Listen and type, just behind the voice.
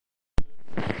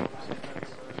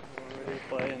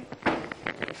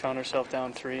found ourselves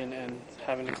down 3 and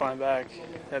having to climb back.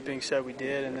 That being said, we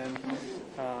did, and then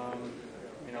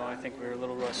I think we were a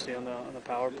little rusty on the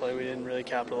power play. We didn't really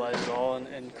capitalize at all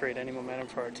and create any momentum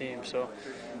for our team. So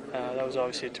that was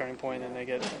obviously a turning point, and they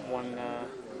get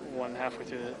one halfway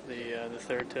through the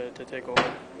third to take over.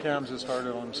 Cam's as hard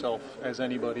on himself as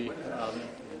anybody.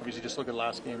 Obviously, just look at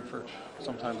last game. For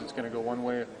sometimes it's going to go one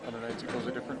way, other nights it goes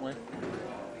a different way.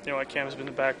 You know what? Cam's been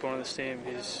the backbone of this team.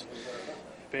 He's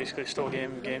basically stole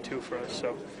game 2 for us.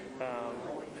 So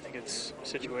I think it's a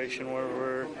situation where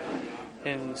we're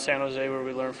in San Jose where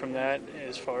we learn from that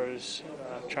as far as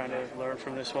trying to learn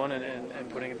from this one and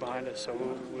putting it behind us. So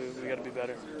we got to be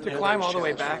better. To climb all the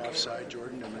way back. Offside,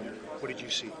 Jordan. And then what did you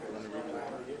see on the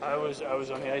replay? I was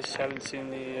on the ice. Haven't seen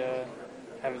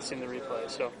the replay.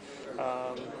 So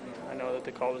I know that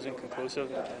the call was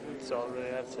inconclusive. And that's all I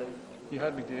really have to say. You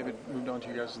had McDavid moved on to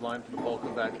you guys' line for the bulk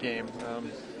of that game.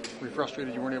 Were you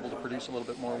frustrated you weren't able to produce a little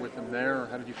bit more with him there, or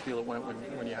how did you feel it went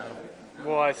when you had him?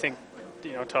 Well, I think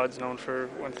Todd's known for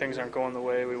when things aren't going the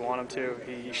way we want him to.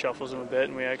 He shuffles them a bit,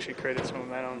 and we actually created some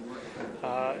momentum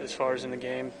as far as in the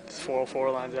game.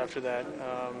 4-4 lines after that.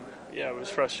 It was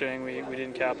frustrating. We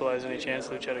didn't capitalize any chance.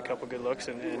 Luch had a couple good looks,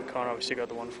 and Connor obviously got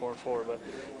the 1-4-4. But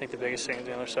I think the biggest thing is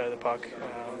the other side of the puck.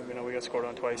 We got scored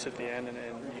on twice at the end, and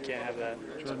you can't have that.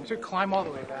 To climb all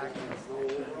the way back.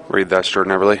 Read that,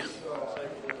 Jordan Eberle.